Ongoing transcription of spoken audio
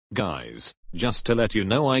Guys, just to let you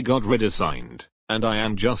know I got redesigned, and I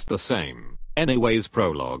am just the same. Anyways,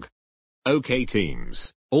 prologue. Okay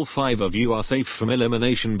teams, all 5 of you are safe from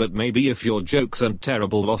elimination, but maybe if your jokes and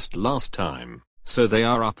terrible lost last time, so they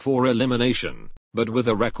are up for elimination, but with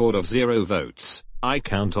a record of 0 votes. I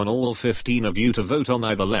count on all 15 of you to vote on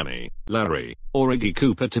either Lemmy, Larry, or Iggy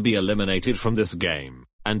Cooper to be eliminated from this game,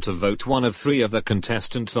 and to vote one of 3 of the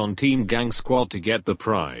contestants on Team Gang Squad to get the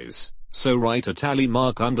prize. So write a tally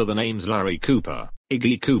mark under the names Larry Cooper,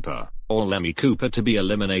 Iggy Cooper, or Lemmy Cooper to be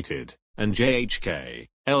eliminated, and JHK,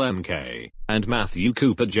 LMK, and Matthew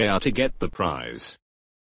Cooper Jr. to get the prize.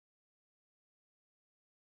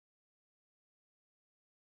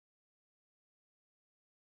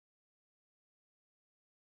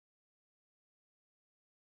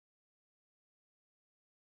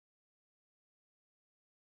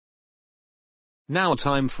 Now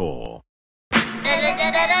time for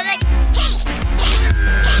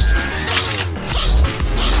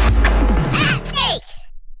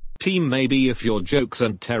Team Maybe if your jokes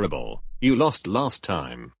aren't terrible, you lost last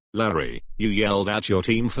time. Larry, you yelled at your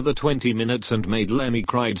team for the 20 minutes and made Lemmy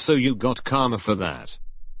cried, so you got karma for that.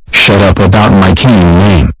 Shut up about my team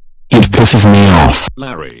name. It pisses me off.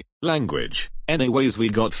 Larry, language. Anyways, we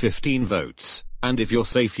got 15 votes, and if you're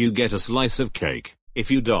safe you get a slice of cake.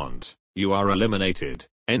 If you don't, you are eliminated.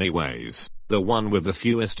 Anyways, the one with the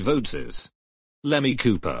fewest votes is Lemmy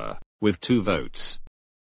Cooper, with 2 votes.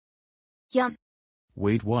 Yum.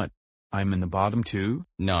 Wait, what? I'm in the bottom 2?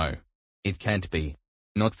 No. It can't be.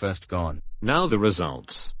 Not first gone. Now the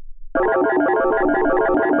results.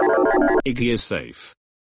 Iggy is safe.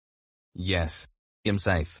 Yes. I'm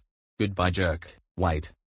safe. Goodbye, jerk.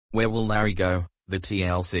 Wait. Where will Larry go? The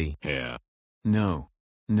TLC. Here. No.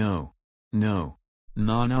 No. No.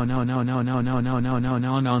 No, no, no, no, no, no, no, no, no, no,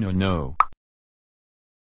 no, no, no, no.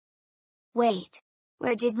 Wait.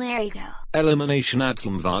 Where did Larry go? Elimination at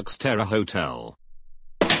SLMVARCS Terra Hotel.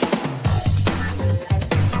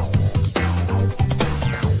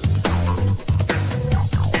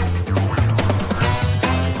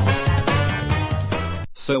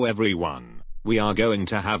 So everyone, we are going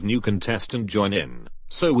to have new contestant join in.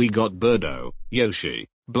 So we got Birdo, Yoshi,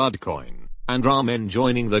 Bloodcoin, and Ramen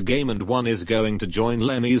joining the game, and one is going to join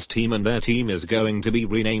Lemmy's team, and their team is going to be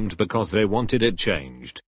renamed because they wanted it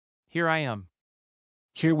changed. Here I am.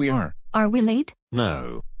 Here we are. Are we late?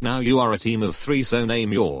 No, now you are a team of 3, so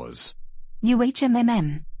name yours.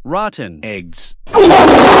 UHMMM. Rotten eggs.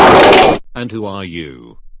 And who are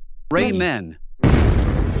you? Raymen.